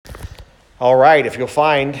All right, if you'll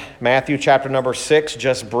find Matthew chapter number 6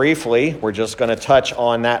 just briefly, we're just going to touch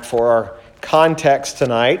on that for our context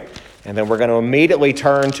tonight, and then we're going to immediately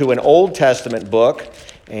turn to an Old Testament book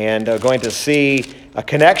and going to see a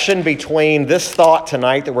connection between this thought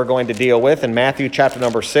tonight that we're going to deal with in Matthew chapter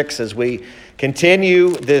number 6 as we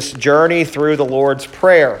continue this journey through the Lord's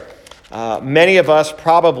Prayer. Many of us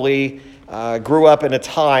probably grew up in a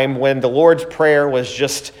time when the Lord's Prayer was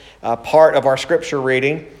just part of our scripture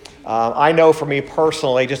reading. I know for me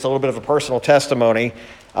personally, just a little bit of a personal testimony,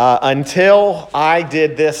 until I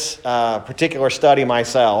did this particular study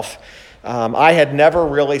myself, I had never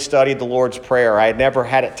really studied the Lord's Prayer. I had never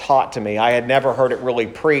had it taught to me. I had never heard it really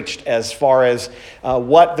preached as far as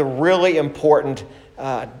what the really important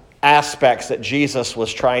aspects that Jesus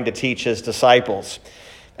was trying to teach his disciples.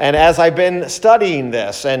 And as I've been studying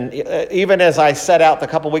this, and even as I set out a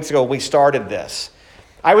couple weeks ago, we started this,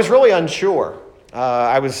 I was really unsure.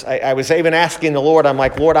 I was even asking the Lord, I'm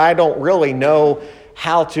like, Lord, I don't really know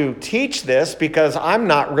how to teach this because I'm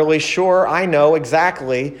not really sure I know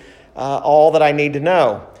exactly all that I need to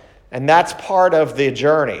know. And that's part of the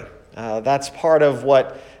journey. That's part of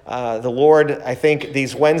what the Lord, I think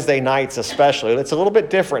these Wednesday nights especially, it's a little bit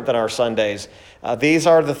different than our Sundays. These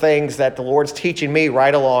are the things that the Lord's teaching me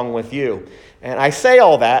right along with you. And I say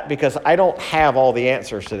all that because I don't have all the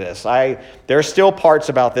answers to this. There's still parts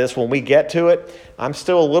about this. When we get to it, I'm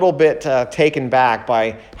still a little bit taken back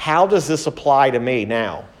by how does this apply to me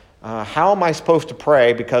now? How am I supposed to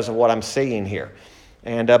pray because of what I'm seeing here?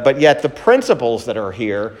 And but yet the principles that are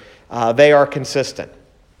here, they are consistent.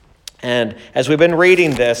 And as we've been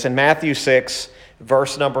reading this in Matthew 6,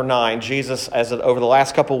 verse number 9, Jesus, over the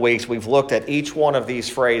last couple of weeks, we've looked at each one of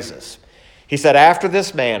these phrases. He said, after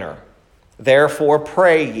this manner, therefore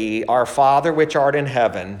pray ye, our Father which art in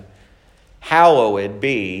heaven, hallowed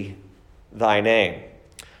be thy name.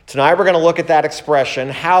 Tonight we're going to look at that expression,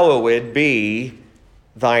 hallowed be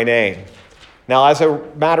thy name. Now, as a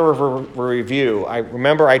matter of review, I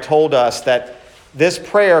remember I told us that this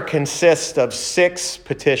prayer consists of 6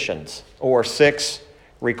 petitions or 6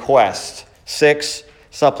 requests, 6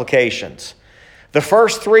 supplications. The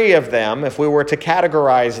first 3 of them, if we were to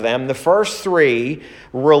categorize them, the first 3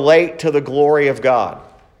 relate to the glory of God.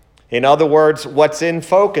 In other words, what's in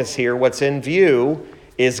focus here, what's in view,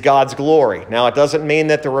 is God's glory. Now, it doesn't mean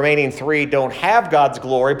that the remaining 3 don't have God's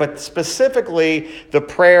glory, but specifically, the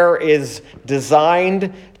prayer is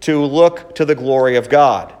designed to look to the glory of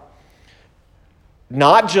God.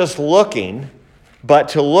 Not just looking, but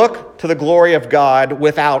to look to the glory of God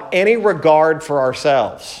without any regard for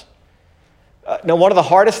ourselves. Now, one of the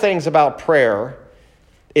hardest things about prayer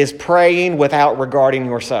is praying without regarding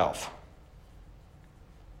yourself.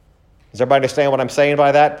 Does everybody understand what I'm saying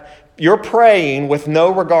by that? You're praying with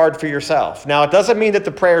no regard for yourself. Now, it doesn't mean that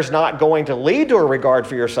the prayer is not going to lead to a regard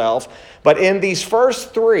for yourself, but in these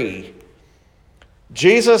first 3,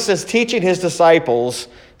 Jesus is teaching his disciples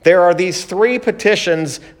there are these 3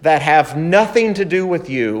 petitions that have nothing to do with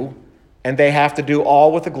you, and they have to do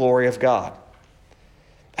all with the glory of God.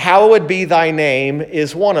 Hallowed be thy name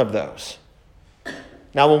is one of those.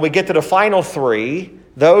 Now, when we get to the final 3,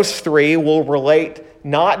 those 3 will relate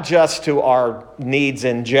not just to our needs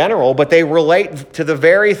in general, but they relate to the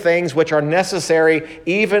very things which are necessary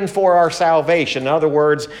even for our salvation. In other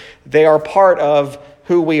words, they are part of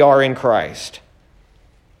who we are in Christ.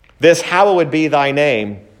 This hallowed be thy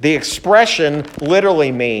name, the expression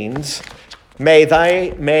literally means, may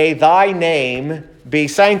thy name be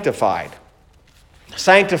sanctified.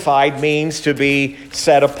 Sanctified means to be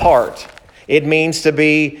set apart. It means to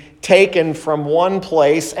be taken from one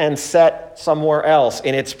place and set somewhere else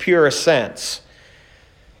in its purest sense.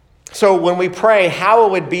 So when we pray,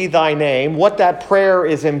 hallowed be thy name, what that prayer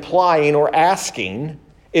is implying or asking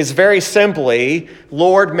is very simply,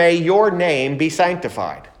 Lord, may your name be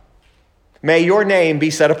sanctified. May your name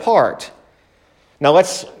be set apart. Now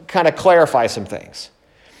let's kind of clarify some things.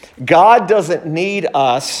 God doesn't need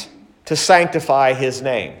us to sanctify his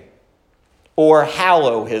name or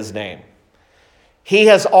hallow his name. He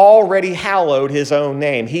has already hallowed his own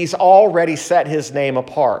name. He's already set his name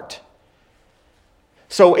apart.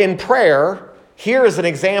 So in prayer, here is an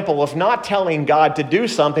example of not telling God to do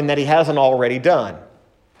something that he hasn't already done.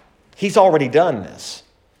 He's already done this.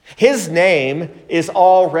 His name is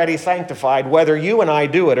already sanctified, whether you and I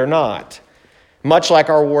do it or not, much like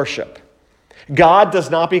our worship. God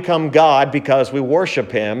does not become God because we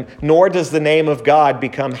worship him, nor does the name of God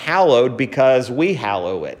become hallowed because we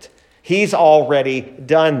hallow it. He's already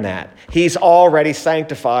done that. He's already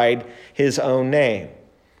sanctified his own name.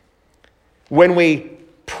 When we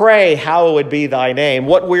pray, hallowed be thy name,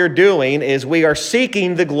 what we're doing is we are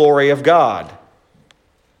seeking the glory of God.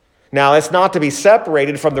 Now, it's not to be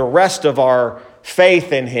separated from the rest of our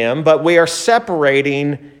faith in him, but we are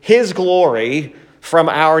separating his glory from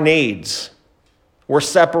our needs. We're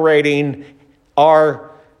separating our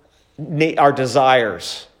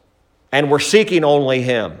desires, and we're seeking only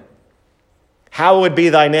him. Hallowed be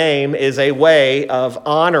thy name is a way of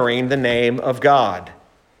honoring the name of God.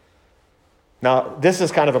 Now, this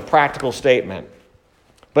is kind of a practical statement,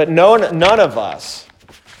 but none of us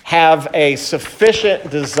have a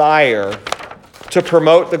sufficient desire to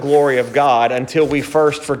promote the glory of God until we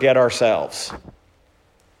first forget ourselves.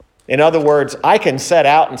 In other words, I can set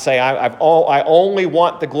out and say, I only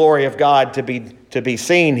want the glory of God to be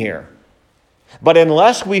seen here. But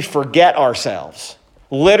unless we forget ourselves,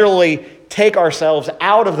 literally take ourselves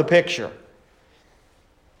out of the picture,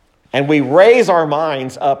 and we raise our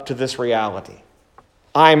minds up to this reality,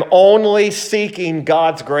 I'm only seeking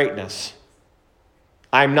God's greatness.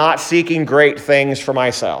 I'm not seeking great things for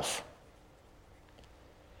myself.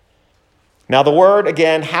 Now the word,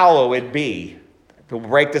 again, hallowed be. We'll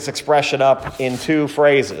break this expression up in two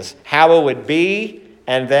phrases. Hallowed be,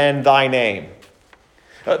 and then thy name.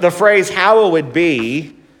 The phrase hallowed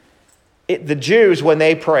be, the Jews, when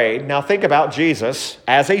they prayed, now think about Jesus.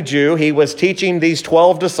 As a Jew, he was teaching these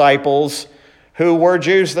 12 disciples who were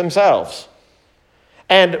Jews themselves.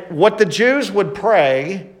 And what the Jews would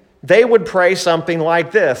pray, they would pray something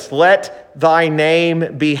like this: let thy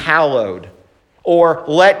name be hallowed, or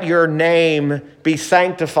let your name be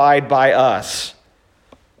sanctified by us.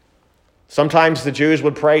 Sometimes the Jews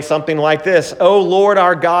would pray something like this: O Lord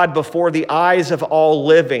our God, before the eyes of all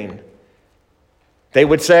living. They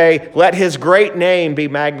would say, let his great name be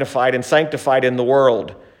magnified and sanctified in the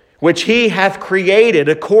world, which he hath created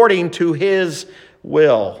according to his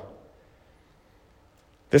will.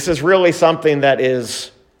 This is really something that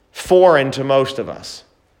is foreign to most of us.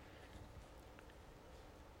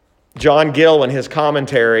 John Gill, in his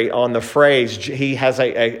commentary on the phrase, he has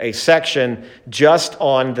a section just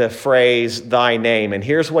on the phrase, thy name. And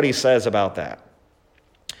here's what he says about that.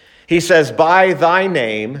 He says, by thy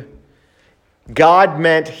name, God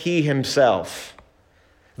meant he himself,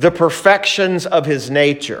 the perfections of his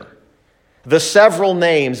nature, the several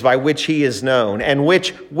names by which he is known, and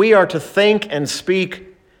which we are to think and speak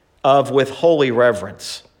of with holy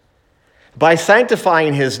reverence. By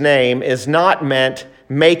sanctifying his name is not meant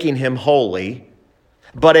making him holy,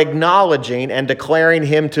 but acknowledging and declaring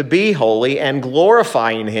him to be holy and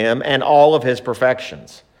glorifying him and all of his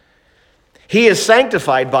perfections. He is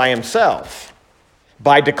sanctified by himself,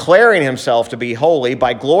 by declaring himself to be holy,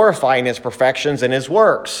 by glorifying his perfections and his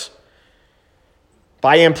works,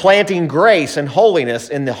 by implanting grace and holiness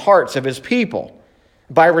in the hearts of his people,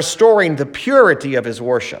 by restoring the purity of his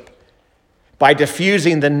worship, by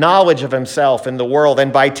diffusing the knowledge of himself in the world,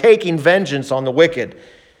 and by taking vengeance on the wicked.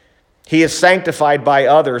 He is sanctified by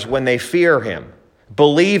others when they fear him,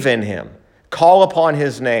 believe in him, call upon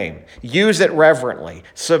his name, use it reverently,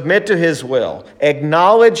 submit to his will,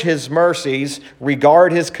 acknowledge his mercies,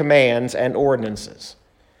 regard his commands and ordinances,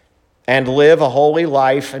 and live a holy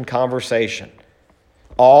life and conversation,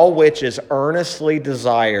 all which is earnestly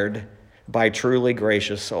desired by truly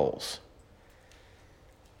gracious souls.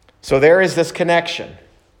 So there is this connection.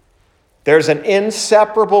 There's an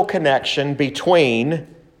inseparable connection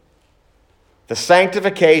between the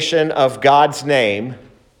sanctification of God's name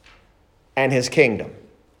and his kingdom.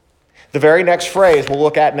 The very next phrase we'll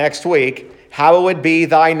look at next week: hallowed be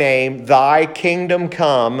thy name, thy kingdom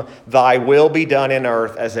come, thy will be done in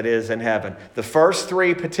earth as it is in heaven. The first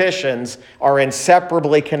three petitions are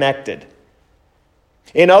inseparably connected.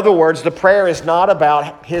 In other words, the prayer is not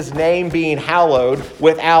about his name being hallowed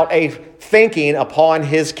without a thinking upon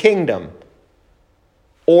his kingdom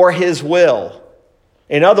or his will.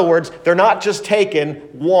 In other words, they're not just taken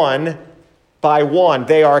one by one.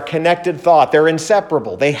 They are a connected thought. They're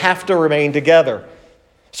inseparable. They have to remain together.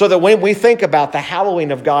 So that when we think about the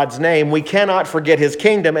hallowing of God's name, we cannot forget his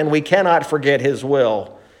kingdom and we cannot forget his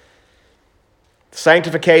will.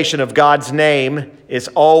 Sanctification of God's name is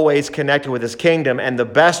always connected with his kingdom, and the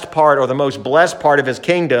best part, or the most blessed part of his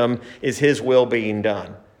kingdom, is his will being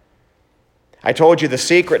done. I told you the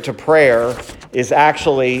secret to prayer is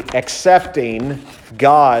actually accepting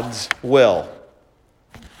God's will.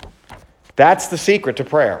 That's the secret to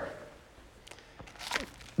prayer.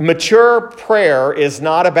 Mature prayer is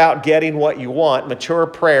not about getting what you want. Mature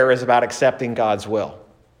prayer is about accepting God's will.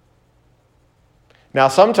 Now,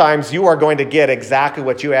 sometimes you are going to get exactly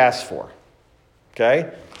what you asked for. Okay?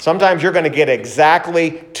 Sometimes you're going to get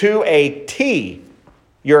exactly to a T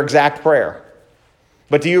your exact prayer.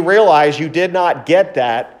 But do you realize you did not get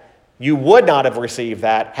that? You would not have received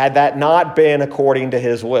that had that not been according to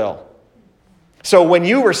his will. So when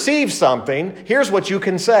you receive something, here's what you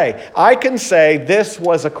can say. I can say this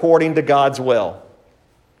was according to God's will.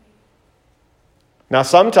 Now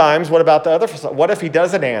sometimes, what about the other? What if he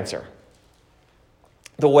doesn't answer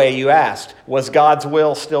the way you asked? Was God's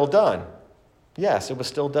will still done? Yes, it was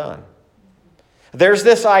still done. There's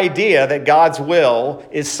this idea that God's will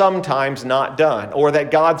is sometimes not done, or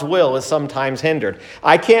that God's will is sometimes hindered.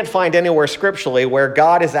 I can't find anywhere scripturally where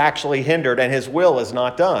God is actually hindered and his will is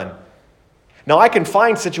not done. Now, I can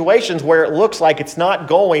find situations where it looks like it's not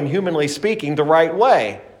going, humanly speaking, the right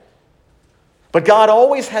way. But God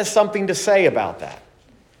always has something to say about that.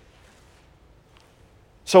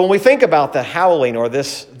 So when we think about the hallowing, or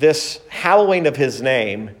this hallowing of his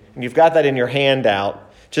name, and you've got that in your handout,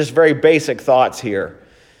 just very basic thoughts here.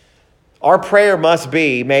 Our prayer must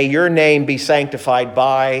be, may your name be sanctified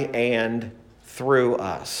by and through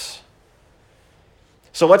us.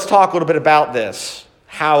 So let's talk a little bit about this,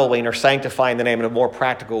 hallowing or sanctifying the name in a more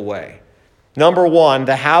practical way. Number one,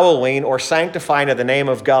 the hallowing or sanctifying of the name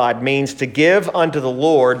of God means to give unto the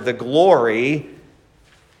Lord the glory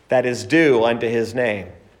that is due unto his name.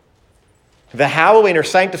 The hallowing or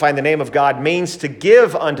sanctifying the name of God means to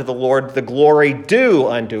give unto the Lord the glory due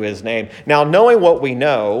unto his name. Now, knowing what we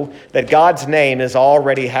know, that God's name is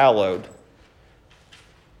already hallowed,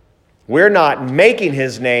 we're not making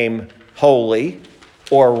his name holy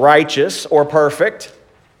or righteous or perfect.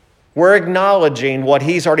 We're acknowledging what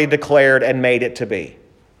he's already declared and made it to be.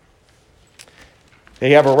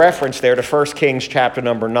 You have a reference there to 1 Kings chapter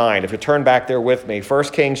number 9. If you turn back there with me, 1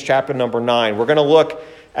 Kings chapter number 9. We're going to look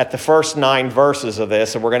at the first 9 verses of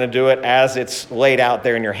this, and we're going to do it as it's laid out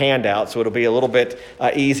there in your handout, so it'll be a little bit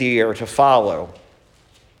easier to follow.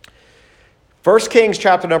 1 Kings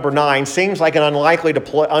chapter number 9 seems like an unlikely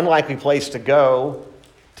place to go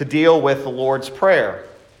to deal with the Lord's Prayer.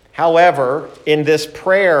 However, in this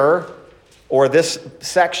prayer, or this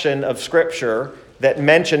section of Scripture that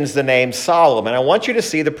mentions the name Solomon, I want you to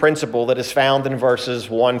see the principle that is found in verses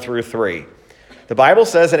 1 through 3. The Bible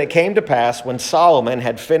says, and it came to pass when Solomon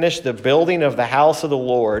had finished the building of the house of the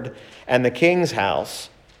Lord and the king's house,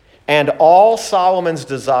 and all Solomon's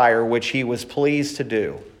desire which he was pleased to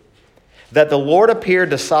do, that the Lord appeared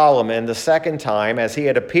to Solomon the second time as he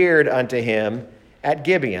had appeared unto him at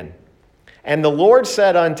Gibeon. And the Lord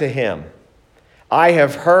said unto him, I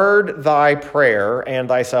have heard thy prayer and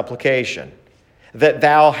thy supplication, that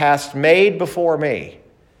thou hast made before me.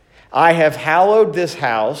 I have hallowed this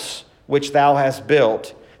house which thou hast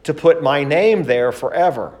built, to put my name there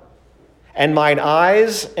forever. And mine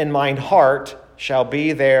eyes and mine heart shall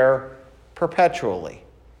be there perpetually.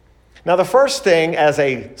 Now, the first thing as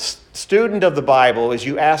a student of the Bible is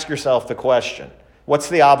you ask yourself the question. What's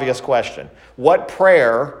the obvious question? What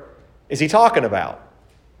prayer is he talking about?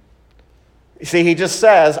 You see, he just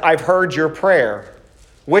says, I've heard your prayer.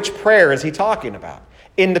 Which prayer is he talking about?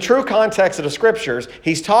 In the true context of the Scriptures,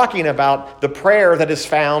 he's talking about the prayer that is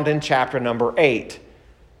found in chapter number 8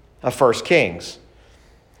 of 1 Kings.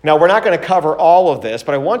 Now, we're not going to cover all of this,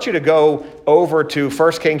 but I want you to go over to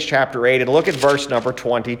 1 Kings chapter 8 and look at verse number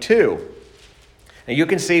 22. And you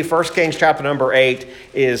can see 1 Kings chapter number 8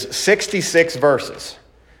 is 66 verses.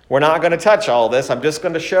 We're not going to touch all this. I'm just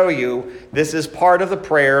going to show you this is part of the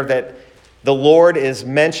prayer that the Lord is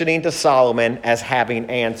mentioning to Solomon as having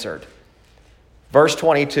answered. Verse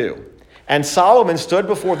 22, and Solomon stood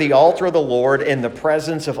before the altar of the Lord in the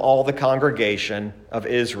presence of all the congregation of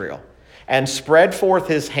Israel, and spread forth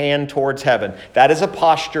his hand towards heaven. That is a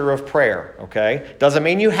posture of prayer, okay? Doesn't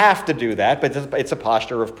mean you have to do that, but it's a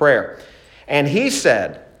posture of prayer. And he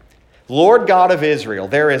said, Lord God of Israel,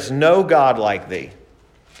 there is no God like thee,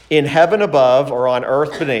 in heaven above or on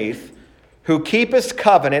earth beneath, who keepest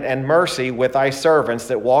covenant and mercy with thy servants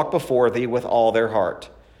that walk before thee with all their heart.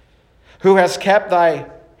 Who has kept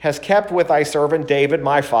with thy servant David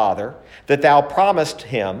my father, that thou promised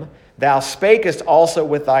him, thou spakest also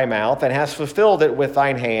with thy mouth, and hast fulfilled it with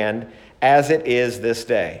thine hand, as it is this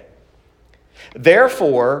day.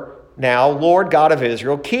 Therefore, now, Lord God of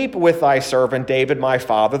Israel, keep with thy servant David my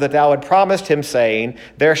father, that thou had promised him, saying,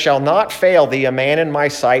 there shall not fail thee a man in my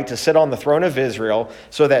sight to sit on the throne of Israel,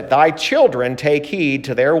 so that thy children take heed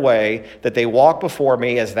to their way, that they walk before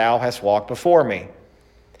me as thou hast walked before me.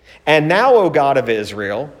 And now, O God of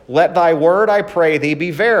Israel, let thy word, I pray thee,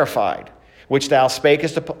 be verified, which thou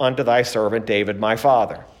spakest unto thy servant David my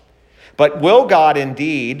father. But will God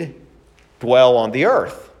indeed dwell on the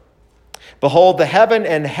earth? Behold, the heaven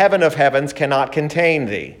and heaven of heavens cannot contain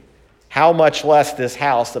thee. How much less this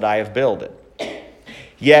house that I have builded?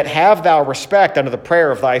 Yet have thou respect unto the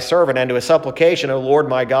prayer of thy servant and to his supplication, O Lord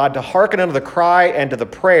my God, to hearken unto the cry and to the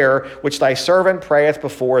prayer which thy servant prayeth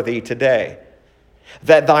before thee today.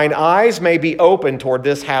 That thine eyes may be open toward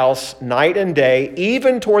this house night and day,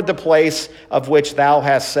 even toward the place of which thou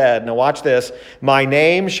hast said. Now watch this. My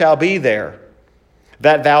name shall be there,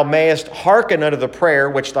 that thou mayest hearken unto the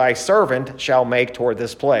prayer which thy servant shall make toward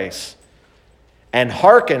this place. And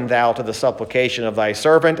hearken thou to the supplication of thy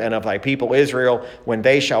servant and of thy people Israel, when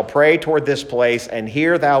they shall pray toward this place, and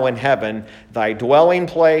hear thou in heaven thy dwelling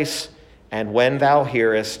place, and when thou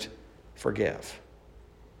hearest, forgive.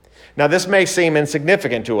 Now this may seem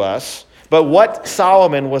insignificant to us, but what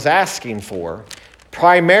Solomon was asking for,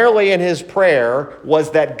 primarily in his prayer,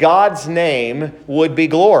 was that God's name would be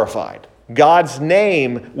glorified. God's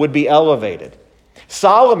name would be elevated.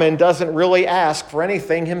 Solomon doesn't really ask for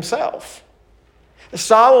anything himself.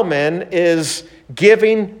 Solomon is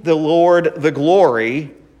giving the Lord the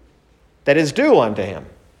glory that is due unto him.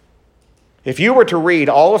 If you were to read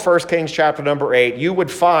all of 1 Kings chapter number 8, you would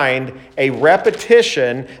find a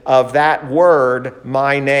repetition of that word,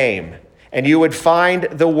 my name. And you would find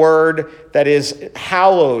the word that is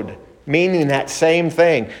hallowed, meaning that same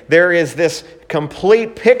thing. There is this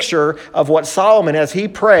complete picture of what Solomon, as he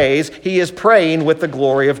prays, he is praying with the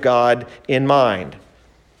glory of God in mind.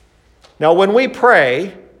 Now, when we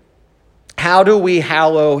pray, how do we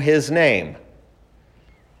hallow his name?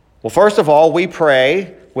 Well, first of all, we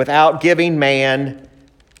pray without giving man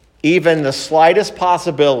even the slightest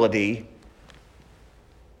possibility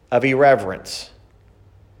of irreverence.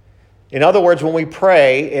 In other words, when we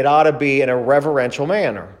pray, it ought to be in a reverential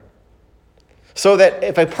manner. So that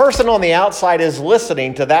if a person on the outside is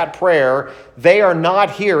listening to that prayer, they are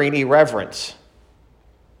not hearing irreverence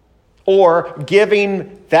or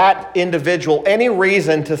giving that individual any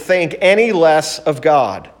reason to think any less of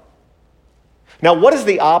God. Now, what is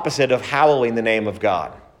the opposite of hallowing the name of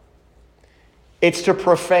God? It's to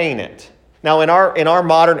profane it. Now, in our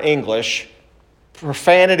modern English,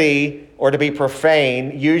 profanity or to be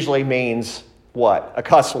profane usually means what? A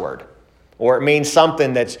cuss word. Or it means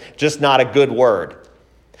something that's just not a good word.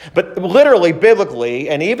 But literally, biblically,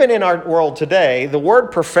 and even in our world today, the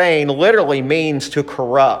word profane literally means to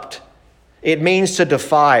corrupt. It means to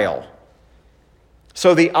defile.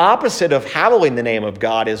 So the opposite of hallowing the name of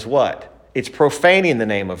God is what? It's profaning the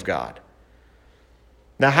name of God.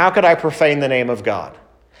 Now, how could I profane the name of God?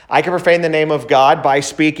 I can profane the name of God by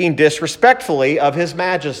speaking disrespectfully of his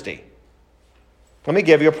majesty. Let me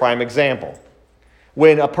give you a prime example.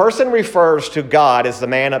 When a person refers to God as the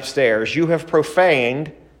man upstairs, you have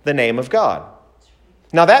profaned the name of God.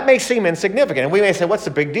 Now, that may seem insignificant, and we may say, what's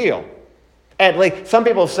the big deal? And like some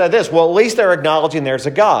people have said this, well, at least they're acknowledging there's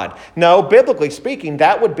a God. No, biblically speaking,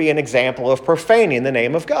 that would be an example of profaning the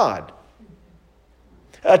name of God.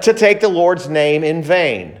 To take the Lord's name in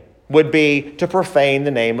vain would be to profane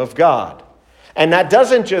the name of God. And that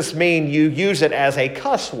doesn't just mean you use it as a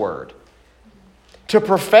cuss word. To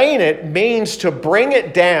profane it means to bring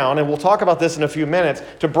it down, and we'll talk about this in a few minutes,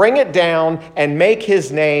 to bring it down and make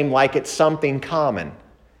his name like it's something common,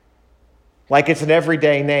 like it's an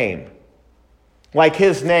everyday name. Like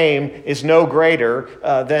his name is no greater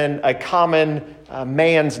than a common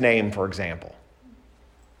man's name, for example.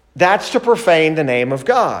 That's to profane the name of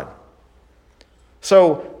God.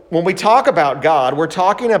 So when we talk about God, we're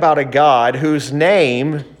talking about a God whose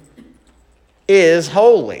name is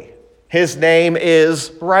holy. His name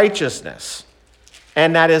is righteousness,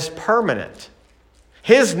 and that is permanent.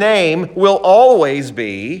 His name will always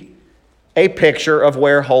be a picture of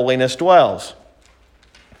where holiness dwells.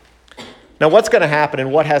 Now, what's going to happen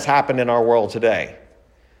and what has happened in our world today?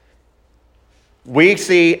 We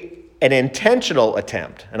see an intentional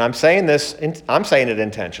attempt, and I'm saying it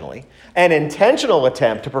intentionally, an intentional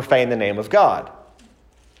attempt to profane the name of God.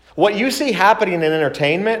 What you see happening in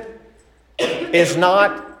entertainment is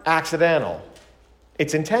not accidental.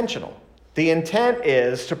 It's intentional. The intent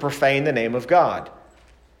is to profane the name of God.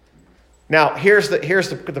 Now, here's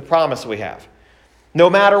the promise we have. No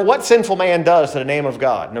matter what sinful man does to the name of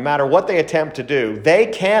God, no matter what they attempt to do, they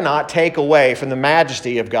cannot take away from the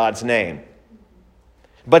majesty of God's name.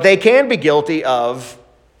 But they can be guilty of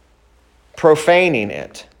profaning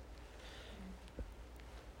it.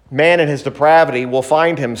 Man in his depravity will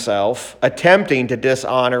find himself attempting to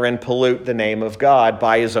dishonor and pollute the name of God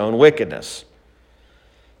by his own wickedness.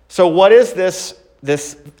 So what is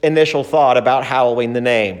this initial thought about hallowing the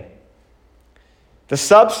name? The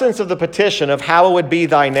substance of the petition of hallowed be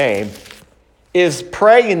thy name is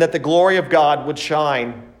praying that the glory of God would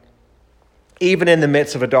shine even in the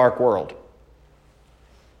midst of a dark world.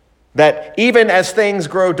 That even as things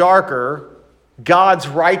grow darker, God's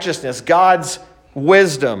righteousness, God's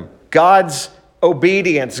wisdom, God's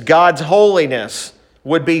obedience, God's holiness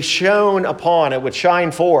would be shown upon, it would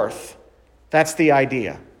shine forth. That's the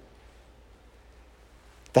idea.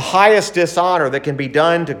 The highest dishonor that can be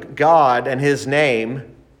done to God and his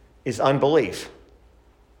name is unbelief.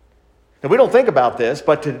 Now, we don't think about this,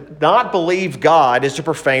 but to not believe God is to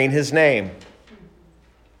profane his name.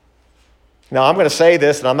 Now, I'm going to say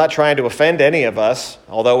this, and I'm not trying to offend any of us,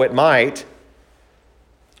 although it might.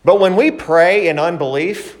 But when we pray in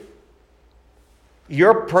unbelief,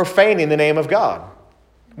 you're profaning the name of God.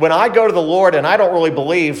 When I go to the Lord and I don't really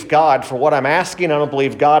believe God for what I'm asking, I don't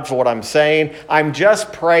believe God for what I'm saying, I'm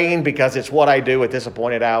just praying because it's what I do at this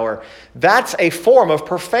appointed hour. That's a form of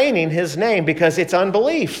profaning his name because it's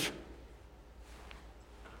unbelief.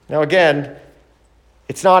 Now again,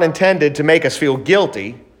 it's not intended to make us feel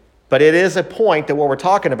guilty, but it is a point that what we're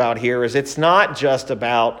talking about here is it's not just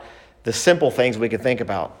about the simple things we can think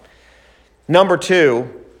about. Number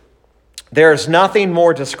two, there's nothing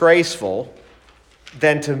more disgraceful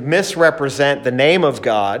than to misrepresent the name of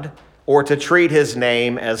God or to treat his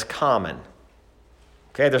name as common.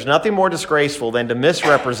 Okay, there's nothing more disgraceful than to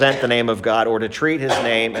misrepresent the name of God or to treat his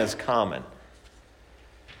name as common.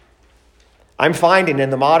 I'm finding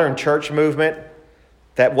in the modern church movement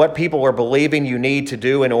that what people are believing you need to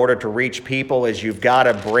do in order to reach people is you've got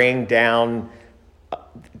to bring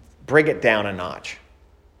it down a notch.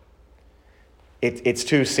 It's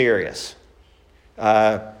too serious.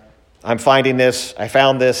 I'm finding this, I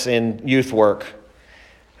found this in youth work.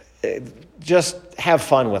 Just have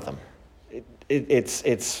fun with them.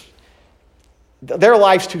 Their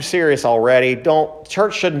life's too serious already.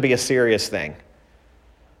 Church shouldn't be a serious thing.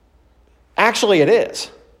 Actually, it is.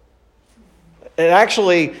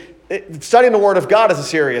 Studying the Word of God is a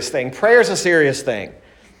serious thing. Prayer is a serious thing.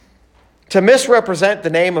 To misrepresent the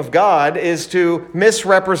name of God is to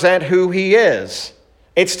misrepresent who he is.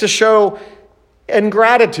 It's to show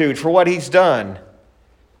ingratitude for what he's done.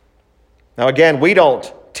 Now again, we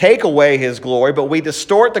don't take away his glory, but we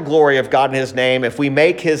distort the glory of God in his name if we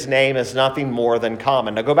make his name as nothing more than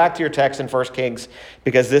common. Now go back to your text in 1 Kings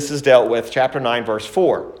because this is dealt with, chapter 9, verse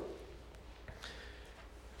 4.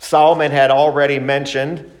 Solomon had already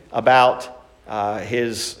mentioned about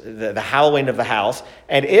the hallowing of the house.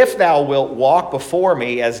 And if thou wilt walk before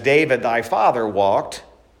me as David thy father walked,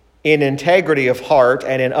 in integrity of heart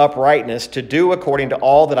and in uprightness, to do according to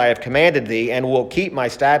all that I have commanded thee, and will keep my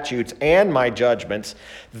statutes and my judgments,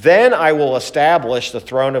 then I will establish the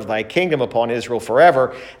throne of thy kingdom upon Israel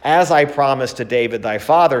forever, as I promised to David thy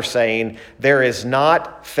father, saying, there shall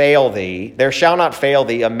not fail thee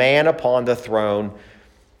a man upon the throne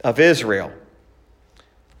of Israel.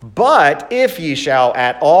 But if ye shall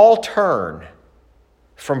at all turn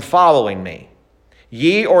from following me,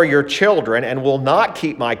 ye or your children, and will not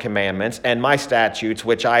keep my commandments and my statutes,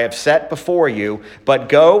 which I have set before you, but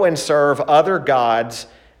go and serve other gods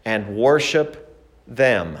and worship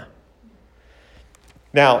them.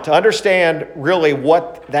 Now, to understand really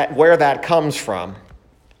where that comes from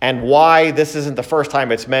and why this isn't the first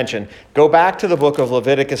time it's mentioned, go back to the book of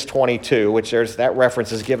Leviticus 22, which that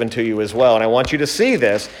reference is given to you as well. And I want you to see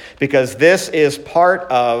this because this is part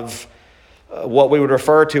of what we would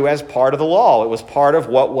refer to as part of the law. It was part of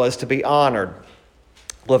what was to be honored.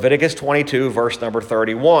 Leviticus 22, verse number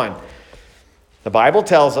 31. The Bible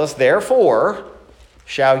tells us, therefore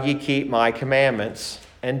shall ye keep my commandments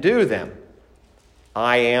and do them.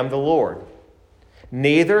 I am the Lord.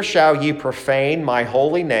 Neither shall ye profane my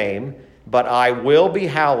holy name, but I will be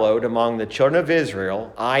hallowed among the children of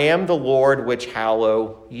Israel. I am the Lord which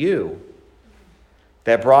hallow you,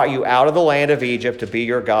 that brought you out of the land of Egypt to be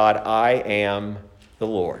your God. I am the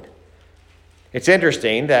Lord. It's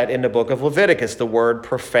interesting that in the book of Leviticus, the word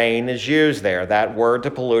profane is used there, that word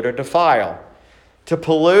to pollute or defile. To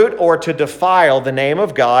pollute or to defile the name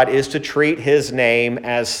of God is to treat his name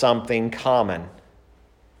as something common.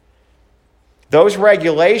 Those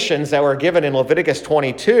regulations that were given in Leviticus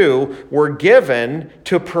 22 were given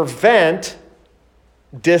to prevent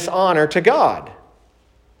dishonor to God.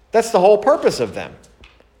 That's the whole purpose of them.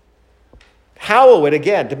 Hallow it,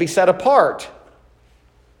 again, to be set apart.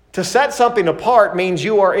 To set something apart means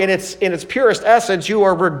you are, in its purest essence, you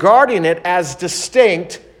are regarding it as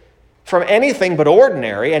distinct from anything but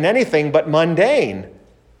ordinary and anything but mundane.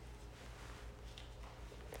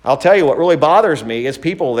 I'll tell you what really bothers me is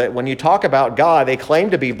people that when you talk about God, they claim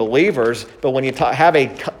to be believers, but when you have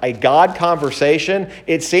a God conversation,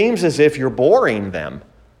 it seems as if you're boring them.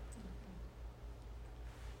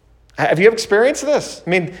 Have you experienced this? I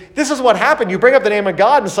mean, this is what happened. You bring up the name of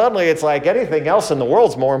God and suddenly it's like anything else in the world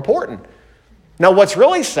is more important. Now, what's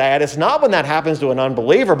really sad is not when that happens to an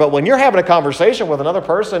unbeliever, but when you're having a conversation with another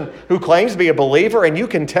person who claims to be a believer and you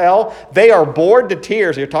can tell they are bored to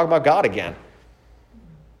tears. You're talking about God again.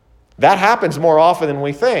 That happens more often than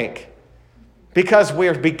we think because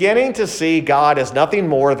we're beginning to see God as nothing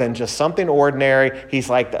more than just something ordinary. He's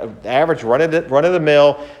like the average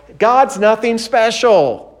run-of-the-mill. God's nothing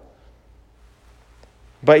special.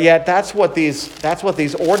 But yet that's what these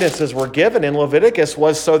ordinances were given in Leviticus,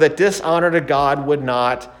 was so that dishonor to God would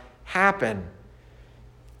not happen.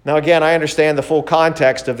 Now again, I understand the full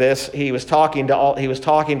context of this. He was talking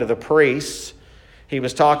to the priests. He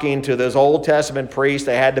was talking to those Old Testament priests.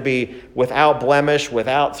 They had to be without blemish, they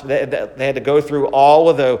had to go through all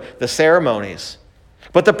of the ceremonies.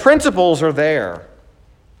 But the principles are there.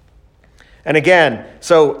 And again,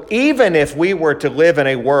 so even if we were to live in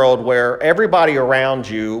a world where everybody around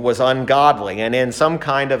you was ungodly and in some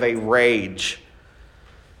kind of a rage,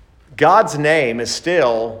 God's name is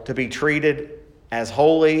still to be treated as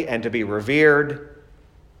holy and to be revered.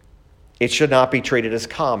 It should not be treated as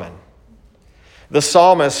common. The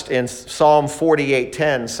psalmist in Psalm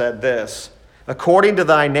 48:10 said this, "According to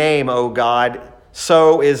thy name, O God,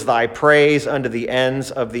 so is thy praise unto the ends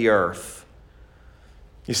of the earth."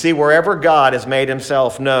 You see, wherever God has made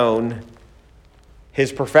himself known,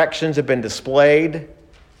 his perfections have been displayed,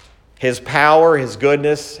 his power, his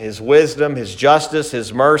goodness, his wisdom, his justice,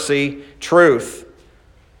 his mercy, truth.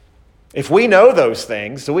 If we know those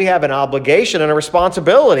things, do we have an obligation and a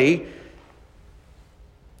responsibility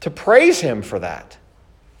to praise him for that?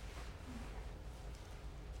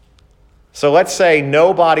 So let's say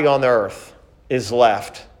nobody on earth is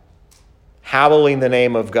left hallowing the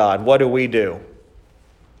name of God. What do?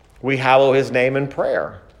 We hallow his name in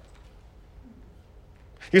prayer.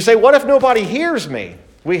 You say, what if nobody hears me?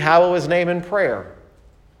 We hallow his name in prayer.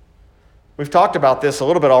 We've talked about this a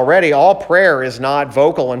little bit already. All prayer is not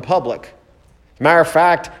vocal and public. As a matter of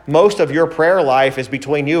fact, most of your prayer life is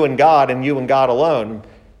between you and God alone.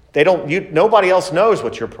 Nobody else knows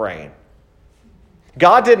what you're praying.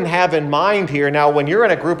 God didn't have in mind here. Now, when you're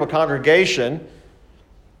in a group of congregation,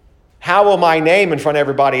 hallow my name in front of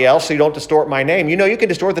everybody else so you don't distort my name. You can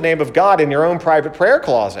distort the name of God in your own private prayer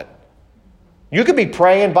closet. You could be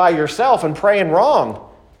praying by yourself and praying wrong.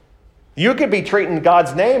 You could be treating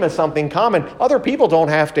God's name as something common. Other people don't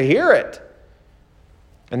have to hear it.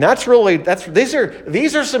 And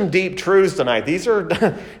these are some deep truths tonight. These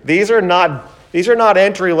are not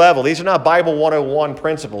entry level. These are not Bible 101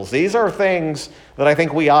 principles. These are things that I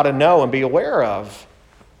think we ought to know and be aware of.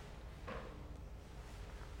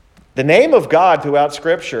 The name of God throughout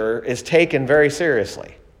Scripture is taken very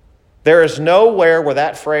seriously. There is nowhere where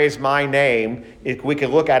that phrase, my name, we could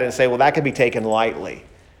look at it and say, well, that can be taken lightly.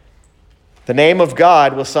 The name of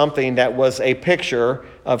God was something that was a picture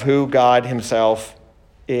of who God himself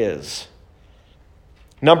is.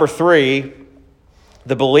 Number 3,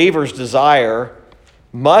 the believer's desire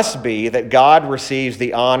must be that God receives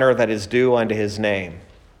the honor that is due unto his name,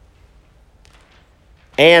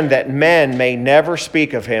 and that men may never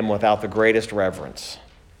speak of him without the greatest reverence.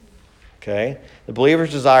 Okay? The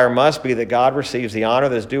believer's desire must be that God receives the honor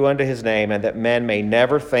that is due unto his name, and that men may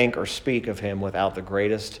never think or speak of him without the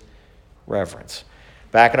greatest reverence.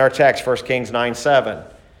 Back in our text, 1 Kings 9:7.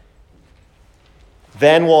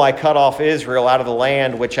 Then will I cut off Israel out of the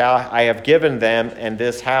land which I have given them, and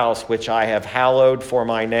this house which I have hallowed for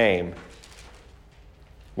my name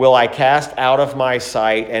will I cast out of my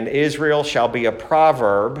sight, and Israel shall be a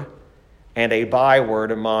proverb and a byword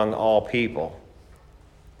among all people.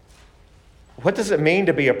 What does it mean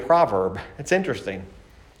to be a proverb? It's interesting.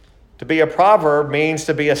 To be a proverb means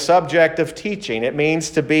to be a subject of teaching. It means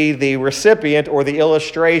to be the recipient or the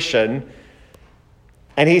illustration.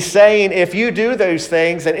 And he's saying, if you do those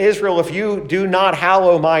things, and Israel, if you do not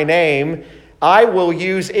hallow my name, I will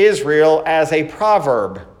use Israel as a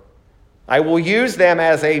proverb. I will use them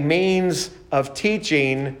as a means of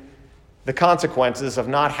teaching the consequences of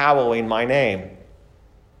not hallowing my name.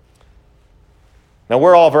 Now,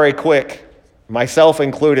 we're all very quick, myself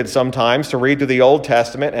included sometimes, to read through the Old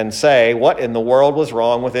Testament and say, what in the world was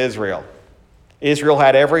wrong with Israel? Israel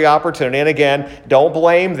had every opportunity. And again, don't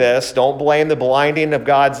blame this. Don't blame the blinding of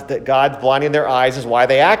God's blinding their eyes is why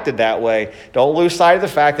they acted that way. Don't lose sight of the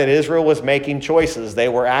fact that Israel was making choices. They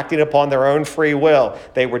were acting upon their own free will.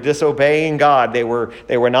 They were disobeying God. They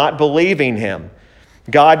were not believing him.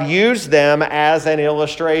 God used them as an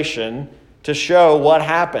illustration to show what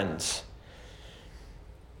happens.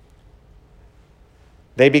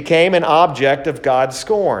 They became an object of God's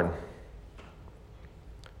scorn.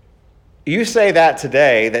 You say that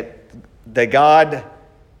today, that the God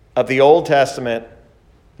of the Old Testament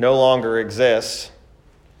no longer exists.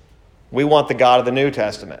 We want the God of the New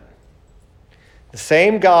Testament. The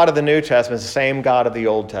same God of the New Testament is the same God of the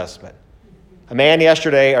Old Testament. A man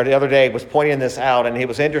yesterday or the other day was pointing this out, and it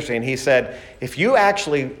was interesting. He said, if you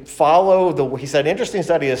actually interesting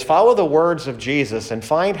study is follow the words of Jesus and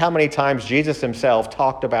find how many times Jesus himself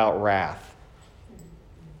talked about wrath.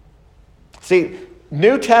 See,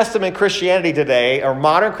 New Testament Christianity today, or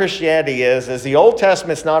modern Christianity is the Old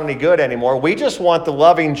Testament's not any good anymore. We just want the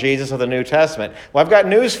loving Jesus of the New Testament. Well, I've got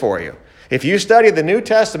news for you. If you study the New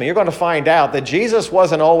Testament, you're going to find out that Jesus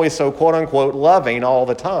wasn't always so quote-unquote loving all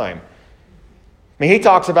the time. I mean, he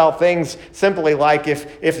talks about things simply like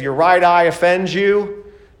if your right eye offends you,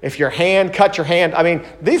 if your hand, cut your hand. I mean,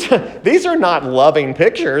 these are not loving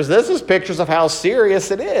pictures. This is pictures of how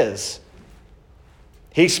serious it is.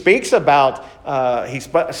 He speaks about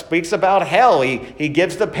hell. He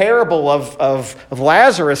gives the parable of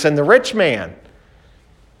Lazarus and the rich man.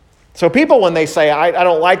 So people, when they say, I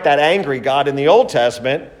don't like that angry God in the Old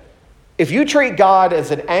Testament, if you treat God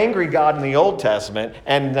as an angry God in the Old Testament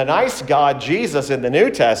and the nice God, Jesus, in the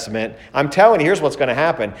New Testament, I'm telling you, here's what's going to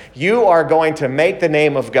happen. You are going to make the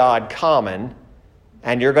name of God common,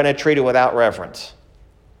 and you're going to treat it without reverence.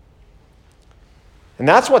 And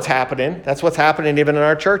that's what's happening. That's what's happening even in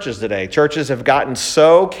our churches today. Churches have gotten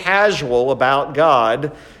so casual about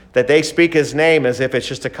God that they speak his name as if it's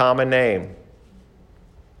just a common name.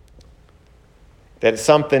 That it's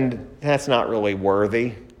something that's not really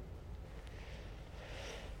worthy.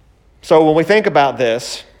 So when we think about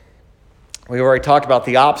this, we've already talked about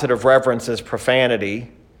the opposite of reverence is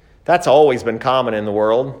profanity. That's always been common in the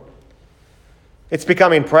world. It's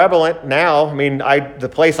becoming prevalent now. I mean, the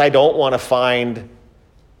place I don't want to find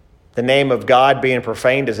the name of God being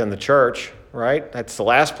profaned is in the church, right? That's the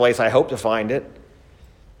last place I hope to find it.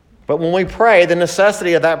 But when we pray, the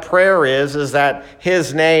necessity of that prayer is that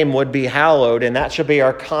his name would be hallowed, and that should be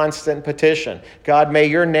our constant petition. God, may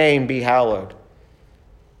your name be hallowed.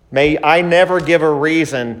 May I never give a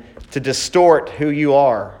reason to distort who you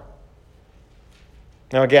are.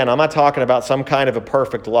 Now again, I'm not talking about some kind of a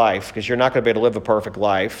perfect life, because you're not going to be able to live a perfect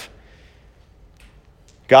life.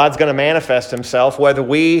 God's going to manifest himself whether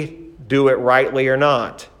we do it rightly or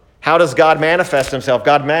not. How does God manifest himself?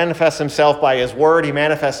 God manifests himself by his word. He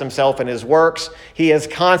manifests himself in his works. He has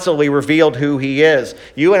constantly revealed who he is.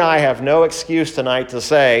 You and I have no excuse tonight to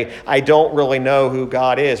say, I don't really know who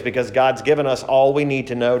God is, because God's given us all we need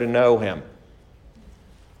to know him.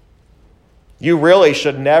 You really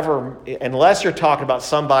should never, unless you're talking about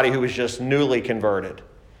somebody who is just newly converted,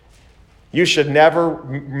 you should never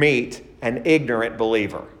meet an ignorant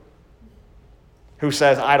believer who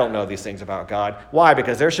says, I don't know these things about God. Why?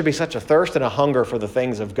 Because there should be such a thirst and a hunger for the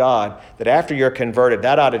things of God that after you're converted,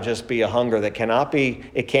 that ought to just be a hunger that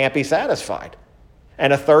can't be satisfied,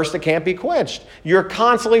 and a thirst that can't be quenched. You're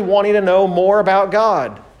constantly wanting to know more about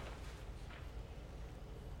God.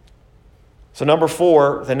 So number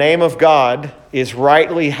 4, the name of God is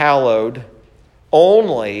rightly hallowed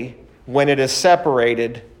only when it is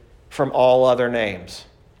separated from all other names.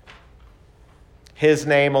 His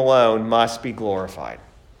name alone must be glorified.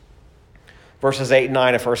 Verses 8 and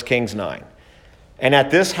 9 of 1 Kings 9. And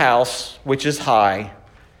at this house, which is high,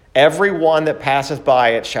 every one that passeth by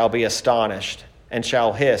it shall be astonished, and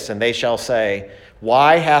shall hiss, and they shall say,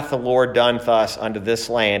 why hath the Lord done thus unto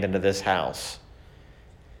this land and to this house?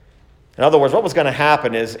 In other words, what was going to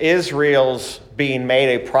happen is Israel's being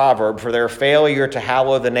made a proverb for their failure to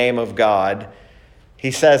hallow the name of God. He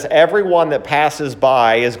says everyone that passes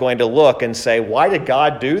by is going to look and say, why did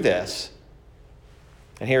God do this?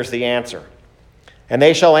 And here's the answer. And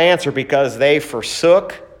they shall answer, because they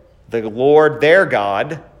forsook the Lord their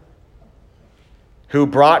God, who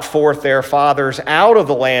brought forth their fathers out of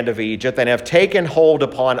the land of Egypt, and have taken hold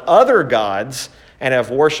upon other gods, and have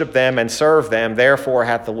worshipped them and served them. Therefore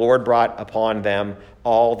hath the Lord brought upon them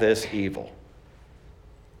all this evil.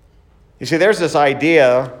 You see, there's this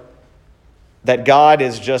idea that God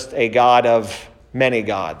is just a God of many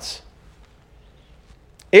gods.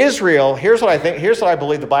 Israel, here's what I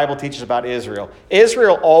believe the Bible teaches about Israel.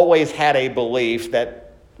 Israel always had a belief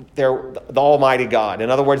that they're the Almighty God.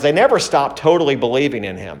 In other words, they never stopped totally believing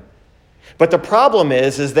in him. But the problem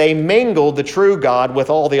is they mingled the true God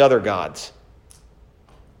with all the other gods.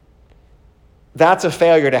 That's a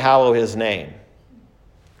failure to hallow his name.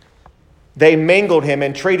 They mingled him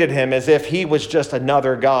and treated him as if he was just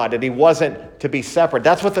another God, and he wasn't to be separate.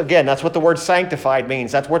 That's what the word sanctified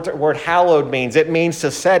means. That's what the word hallowed means. It means to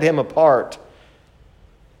set him apart.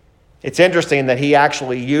 It's interesting that he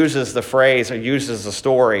actually uses the phrase, or uses the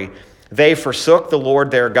story, They forsook the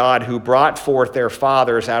Lord their God who brought forth their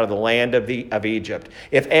fathers out of the land of Egypt.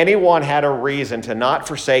 If anyone had a reason to not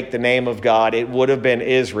forsake the name of God, it would have been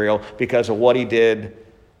Israel because of what he did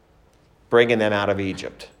bringing them out of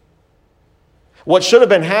Egypt. What should have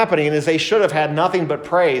been happening is they should have had nothing but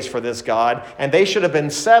praise for this God, and they should have been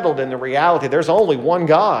settled in the reality there's only one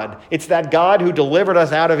God. It's that God who delivered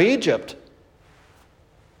us out of Egypt.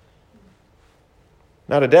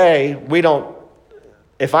 Now today,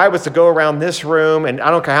 if I was to go around this room, and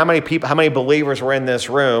I don't care how many people, how many believers were in this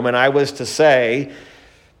room, and I was to say,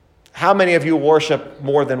 how many of you worship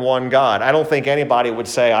more than one God? I don't think anybody would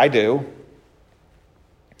say, I do.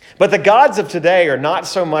 But the gods of today are not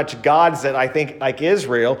so much gods that I think like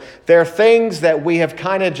Israel. They're things that we have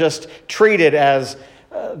kind of just treated as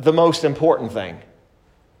the most important thing.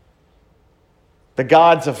 The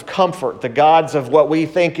gods of comfort, the gods of what we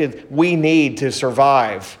think we need to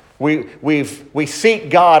survive. We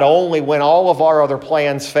seek God only when all of our other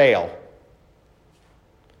plans fail.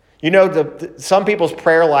 You know, some people's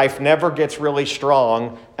prayer life never gets really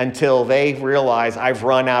strong until they realize I've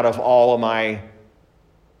run out of all of my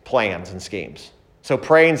plans and schemes. So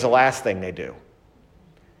praying's the last thing they do.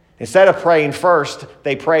 Instead of praying first,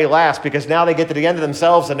 they pray last because now they get to the end of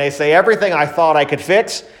themselves and they say, everything I thought I could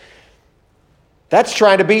fix, that's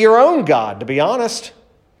trying to be your own God, to be honest.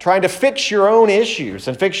 Trying to fix your own issues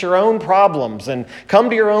and fix your own problems and come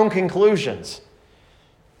to your own conclusions.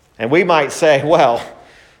 And we might say, well,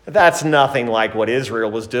 that's nothing like what Israel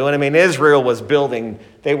was doing. I mean, Israel was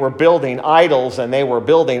they were building idols and they were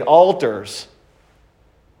building altars.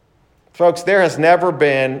 Folks, there has never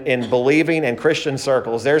been, in believing in Christian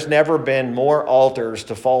circles, there's never been more altars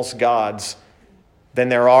to false gods than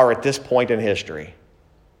there are at this point in history.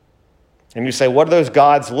 And you say, what do those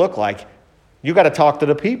gods look like? You got to talk to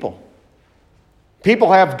the people.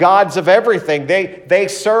 People have gods of everything. They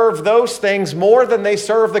serve those things more than they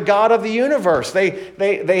serve the God of the universe. They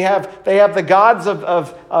have the gods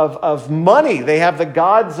of money. They have the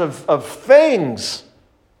gods of things.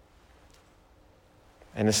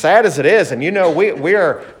 And as sad as it is, and you know,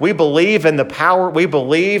 we believe in the power, we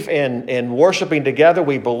believe in worshiping together,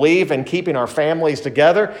 we believe in keeping our families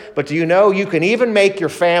together, but do you know you can even make your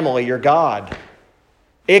family your God?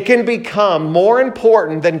 It can become more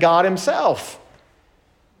important than God himself.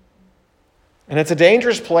 And it's a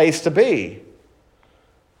dangerous place to be.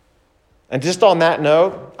 And just on that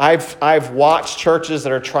note, I've watched churches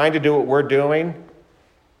that are trying to do what we're doing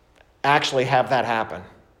actually have that happen.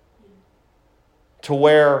 To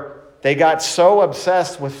where they got so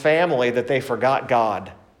obsessed with family that they forgot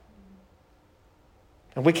God.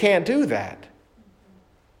 And we can't do that.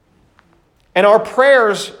 And our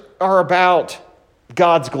prayers are about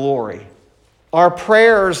God's glory. Our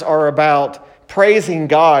prayers are about praising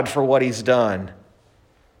God for what he's done.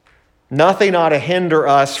 Nothing ought to hinder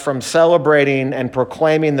us from celebrating and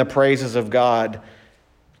proclaiming the praises of God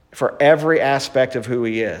for every aspect of who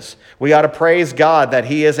he is. We ought to praise God that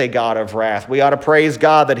he is a God of wrath. We ought to praise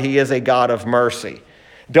God that he is a God of mercy.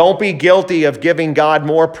 Don't be guilty of giving God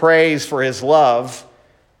more praise for his love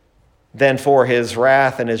than for his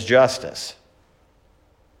wrath and his justice.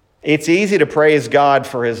 It's easy to praise God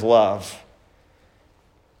for his love.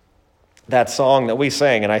 That song that we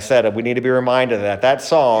sang, and I said we need to be reminded of that. That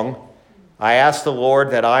song, I asked the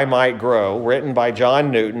Lord that I might grow, written by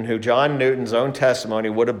John Newton, who John Newton's own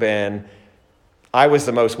testimony would have been, I was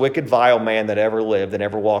the most wicked, vile man that ever lived and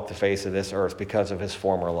ever walked the face of this earth because of his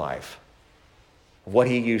former life, what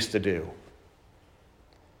he used to do.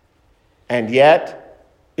 And yet,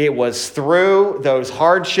 it was through those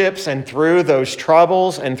hardships and through those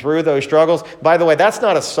troubles and through those struggles. By the way, that's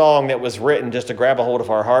not a song that was written just to grab a hold of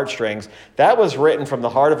our heartstrings. That was written from the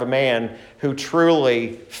heart of a man who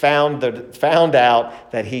truly found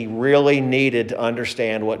out that he really needed to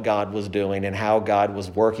understand what God was doing and how God was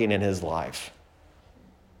working in his life.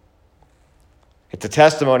 It's a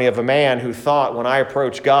testimony of a man who thought, when I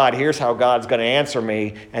approach God, here's how God's going to answer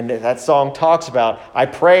me. And that song talks about, I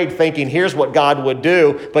prayed thinking, here's what God would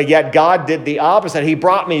do, but yet God did the opposite. He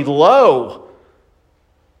brought me low.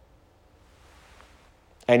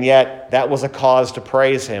 And yet that was a cause to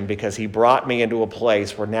praise him because he brought me into a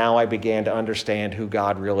place where now I began to understand who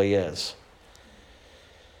God really is.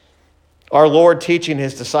 Our Lord teaching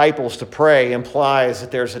his disciples to pray implies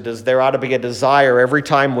that there ought to be a desire every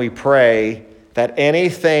time we pray that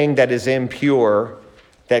anything that is impure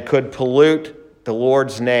that could pollute the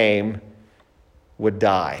Lord's name would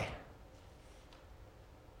die.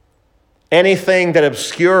 Anything that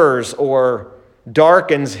obscures or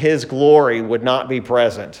darkens his glory would not be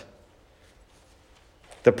present.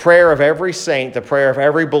 The prayer of every saint, the prayer of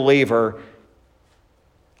every believer,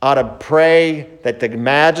 ought to pray that the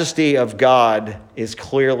majesty of God is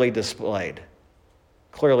clearly displayed,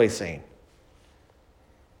 clearly seen.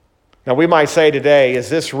 Now, we might say today, is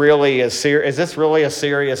this really a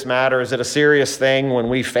serious matter? Is it a serious thing when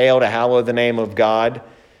we fail to hallow the name of God?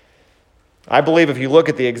 I believe if you look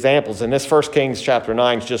at the examples, and this 1 Kings chapter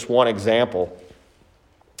 9 is just one example,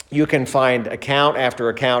 you can find account after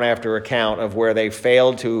account after account of where they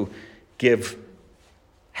failed to give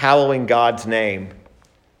hallowing God's name,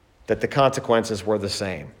 that the consequences were the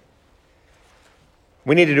same.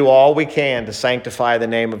 We need to do all we can to sanctify the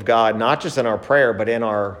name of God, not just in our prayer, but in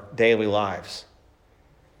our daily lives.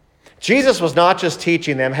 Jesus was not just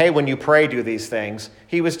teaching them, hey, when you pray, do these things.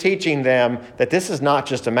 He was teaching them that this is not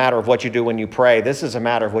just a matter of what you do when you pray. This is a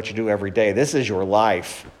matter of what you do every day. This is your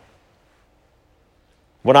life.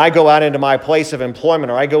 When I go out into my place of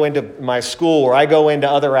employment, or I go into my school, or I go into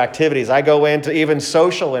other activities, I go into even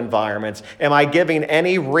social environments, am I giving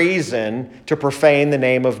any reason to profane the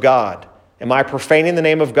name of God? Am I profaning the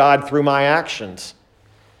name of God through my actions?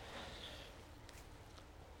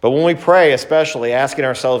 But when we pray, especially asking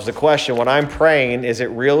ourselves the question, when I'm praying, is it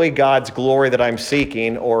really God's glory that I'm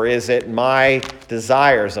seeking, or is it my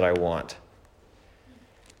desires that I want?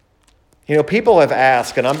 You know, people have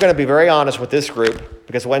asked, and I'm going to be very honest with this group,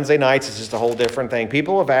 because Wednesday nights is just a whole different thing.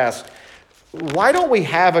 People have asked, why don't we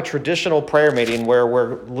have a traditional prayer meeting where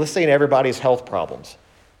we're listening to everybody's health problems?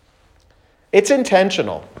 It's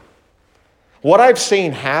intentional. What I've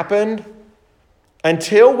seen happen,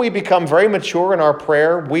 until we become very mature in our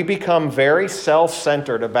prayer, we become very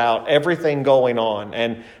self-centered about everything going on.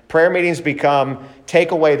 And prayer meetings become,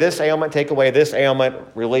 take away this ailment,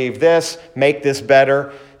 relieve this, make this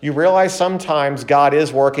better. You realize sometimes God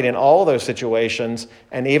is working in all of those situations,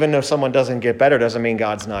 and even if someone doesn't get better, doesn't mean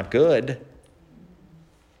God's not good.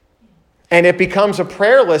 And it becomes a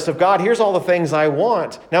prayer list of, God, here's all the things I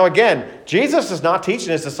want. Now again, Jesus is not teaching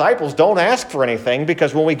his disciples, don't ask for anything,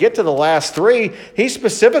 because when we get to the last three, he's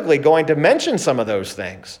specifically going to mention some of those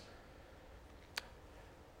things.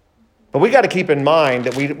 But we got to keep in mind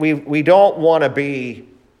that we don't want to be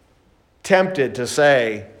tempted to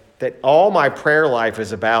say that all my prayer life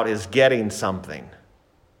is about is getting something.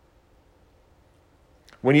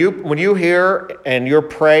 When you hear and you're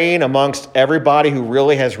praying amongst everybody who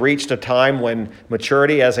really has reached a time when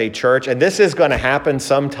maturity as a church, and this is going to happen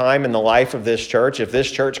sometime in the life of this church, if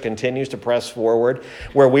this church continues to press forward,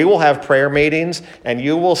 where we will have prayer meetings and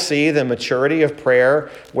you will see the maturity of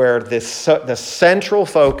prayer where the central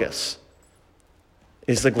focus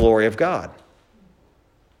is the glory of God.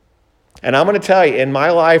 And I'm going to tell you, in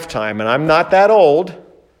my lifetime, and I'm not that old,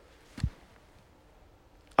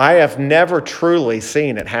 I have never truly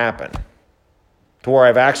seen it happen to where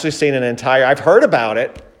I've actually seen I've heard about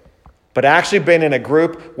it, but actually been in a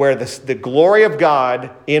group where the glory of God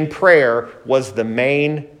in prayer was the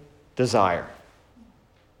main desire.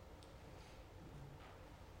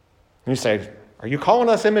 And you say, are you calling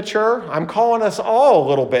us immature? I'm calling us all a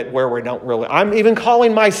little bit where we don't really. I'm even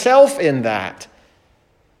calling myself in that.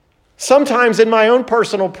 Sometimes in my own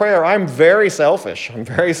personal prayer, I'm very selfish. I'm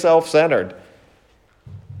very self-centered.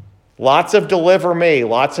 Lots of deliver me,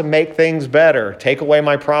 lots of make things better, take away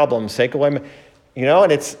my problems, take away my,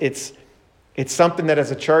 and it's something that as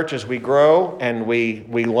a church, as we grow and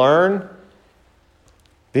we learn,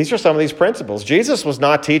 these are some of these principles. Jesus was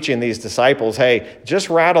not teaching these disciples, hey, just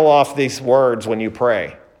rattle off these words when you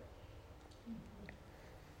pray.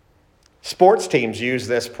 Sports teams use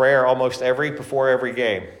this prayer almost before every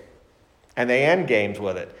game, and they end games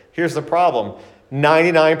with it. Here's the problem.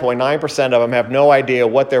 99.9% of them have no idea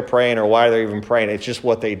what they're praying or why they're even praying. It's just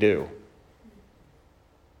what they do.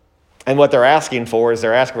 And what they're asking for is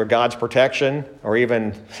they're asking for God's protection, or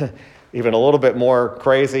even a little bit more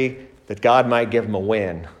crazy, that God might give them a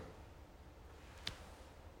win.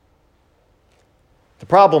 The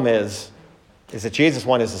problem is that Jesus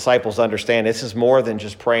wanted his disciples to understand this is more than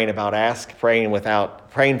just praying asking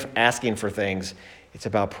for things. It's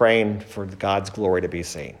about praying for God's glory to be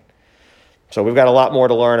seen. So we've got a lot more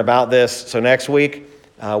to learn about this. So next week,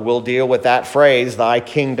 we'll deal with that phrase, thy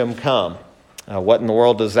kingdom come. What in the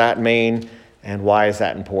world does that mean, and why is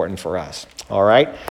that important for us? All right?